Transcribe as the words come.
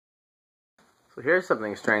So here's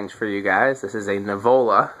something strange for you guys. This is a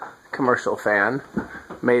Nivola commercial fan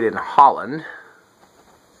made in Holland.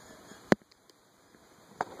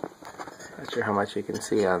 Not sure how much you can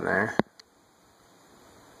see on there.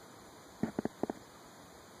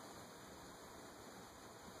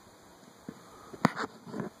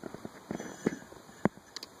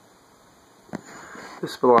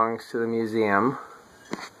 This belongs to the museum.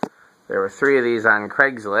 There were 3 of these on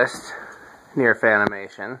Craigslist near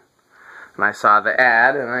Fanimation. And I saw the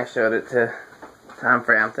ad and I showed it to Tom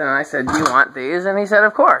Frampton and I said, "Do you want these?" And he said,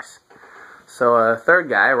 "Of course." So a third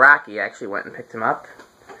guy, Rocky, actually went and picked them up.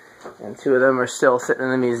 And 2 of them are still sitting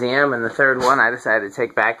in the museum, and the third one I decided to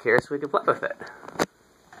take back here so we could play with it.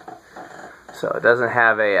 So it doesn't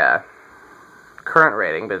have a current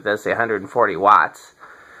rating, but it does say 140 watts.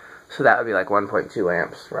 So that would be like 1.2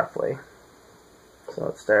 amps, roughly. So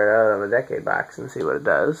let's start out on the decade box and see what it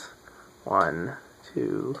does. 1,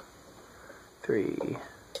 2, 3,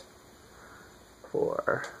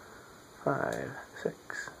 4, 5,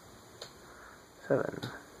 6, 7,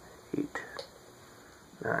 8,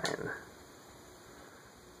 9,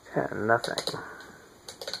 10, nothing.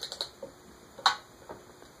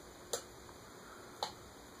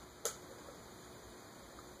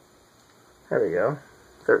 There we go.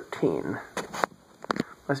 13.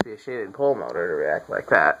 Must be a shaded pole motor to react like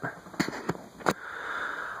that.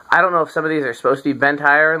 I don't know if some of these are supposed to be bent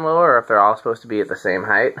higher and lower, or if they're all supposed to be at the same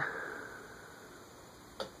height.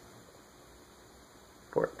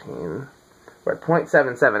 14. We're at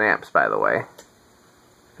 0.77 amps, by the way.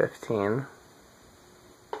 15.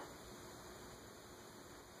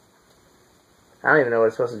 I don't even know what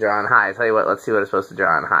it's supposed to draw on high. I tell you what, let's see what it's supposed to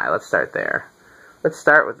draw on high. Let's start there. Let's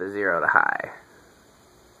start with the 0 to high.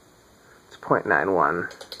 It's 0.91.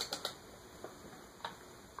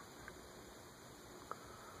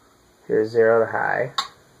 Here's 0 to high.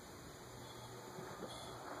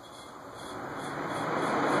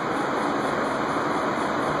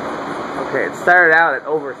 Okay, it started out at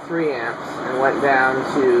over 3 amps and went down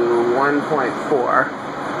to 1.4.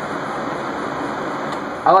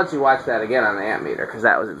 I'll let you watch that again on the amp meter, because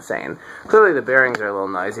that was insane. Clearly the bearings are a little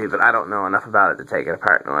noisy, but I don't know enough about it to take it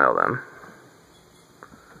apart and oil them.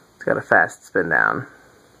 It's got a fast spin down.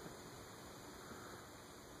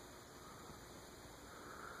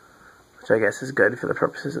 Which I guess is good for the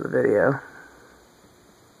purposes of the video.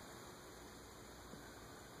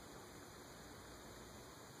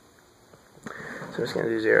 So I'm just going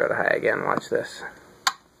to do 0 to high again. Watch this.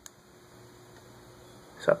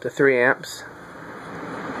 So up to 3 amps.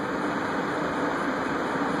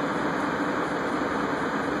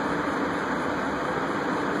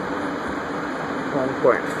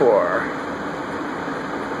 .4.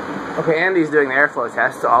 Okay, Andy's doing the airflow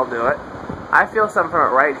test, so I'll do it. I feel something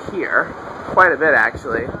from it right here. Quite a bit,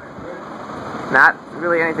 actually. Not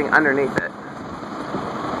really anything underneath it.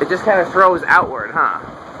 It just kind of throws outward, huh?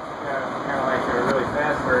 Yeah, kind of like a really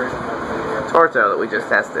fast version of the Torto that we just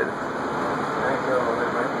tested. This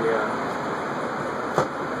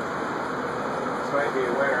might be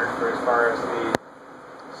a winner for as far as the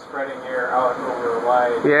spreading air out over a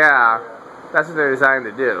wide. Yeah. That's what they're designed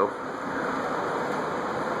to do.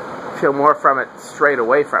 I feel more from it straight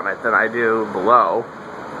away from it than I do below.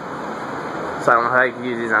 So I don't know how you can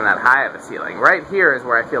use these on that high of a ceiling. Right here is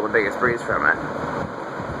where I feel the biggest breeze from it.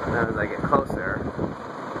 And then as I get closer,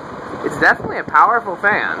 it's definitely a powerful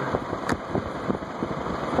fan.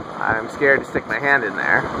 I'm scared to stick my hand in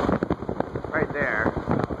there. Right there.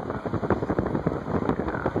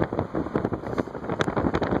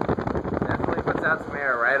 Out some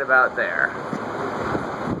air right about there.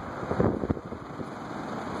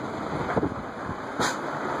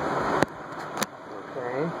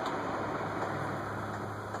 Okay.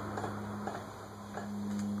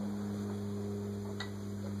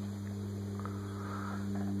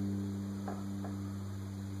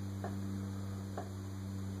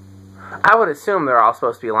 I would assume they're all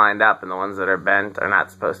supposed to be lined up, and the ones that are bent are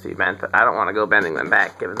not supposed to be bent, but I don't want to go bending them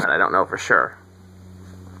back, given that I don't know for sure.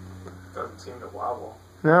 Doesn't seem to wobble.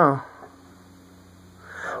 No.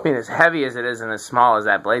 I mean, as heavy as it is and as small as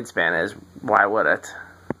that blade span is, why would it?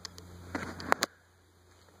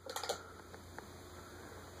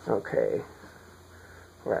 Okay.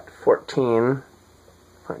 We're at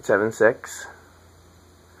 14.76,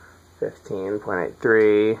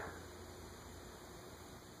 15.83,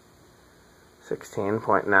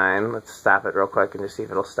 16.9. Let's stop it real quick and just see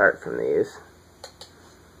if it'll start from these.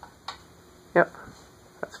 Yep.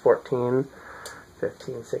 That's 14,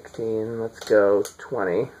 15, 16, let's go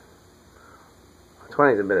 20.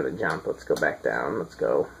 20 is a bit of a jump, let's go back down, let's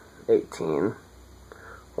go 18,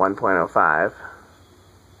 1.05,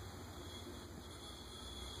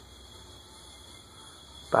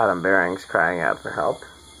 Bottom bearings crying out for help.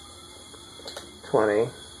 20.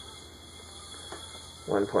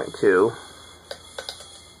 1.2.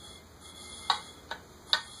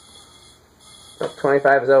 Oh,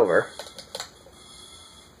 25 is over.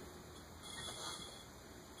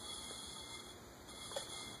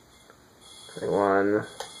 21.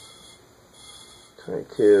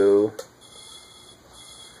 22.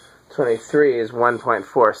 23 is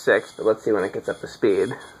 1.46, but let's see when it gets up to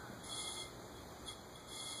speed.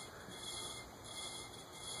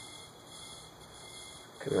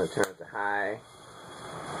 I'm going to turn it to high.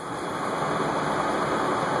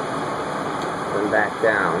 Then back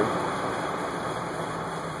down.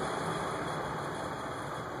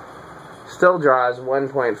 Still draws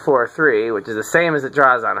 1.43, which is the same as it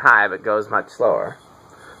draws on high, but goes much slower.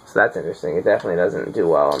 So that's interesting. It definitely doesn't do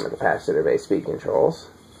well on the capacitor-based speed controls.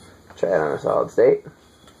 Try it on a solid state.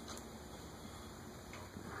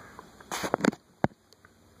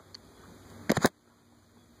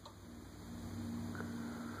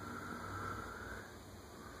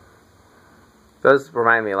 Those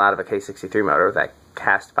remind me a lot of a K63 motor with that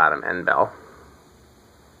cast bottom end bell.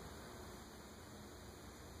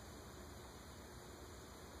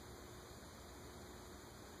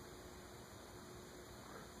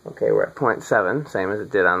 Okay, we're at 0.7, same as it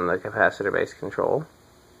did on the capacitor-based control.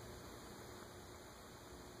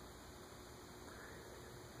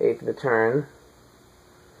 Eighth of a turn,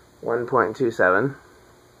 1.27.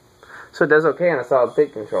 So it does okay on a solid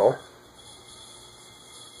state control.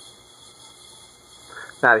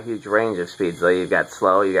 Not a huge range of speeds though. You've got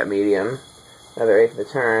slow, you've got medium. Another eighth of a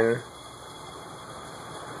turn.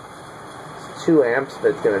 It's 2 amps,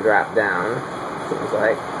 but it's going to drop down, seems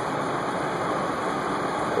like.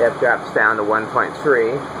 Yep, drops down to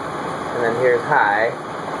 1.3. And then here's high,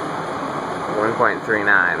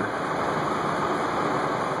 1.39.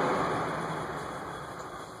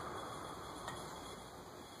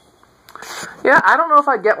 Yeah, I don't know if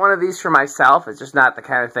I'd get one of these for myself. It's just not the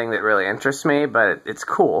kind of thing that really interests me, but it's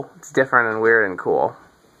cool. It's different and weird and cool.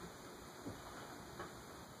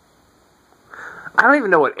 I don't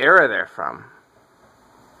even know what era they're from.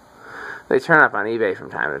 They turn up on eBay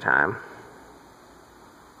from time to time.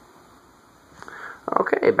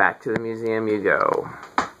 Okay, back to the museum you go.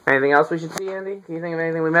 Anything else we should see, Andy? Can you think of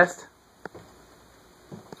anything we missed?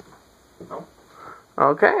 No.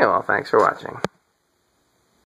 Okay, well, thanks for watching.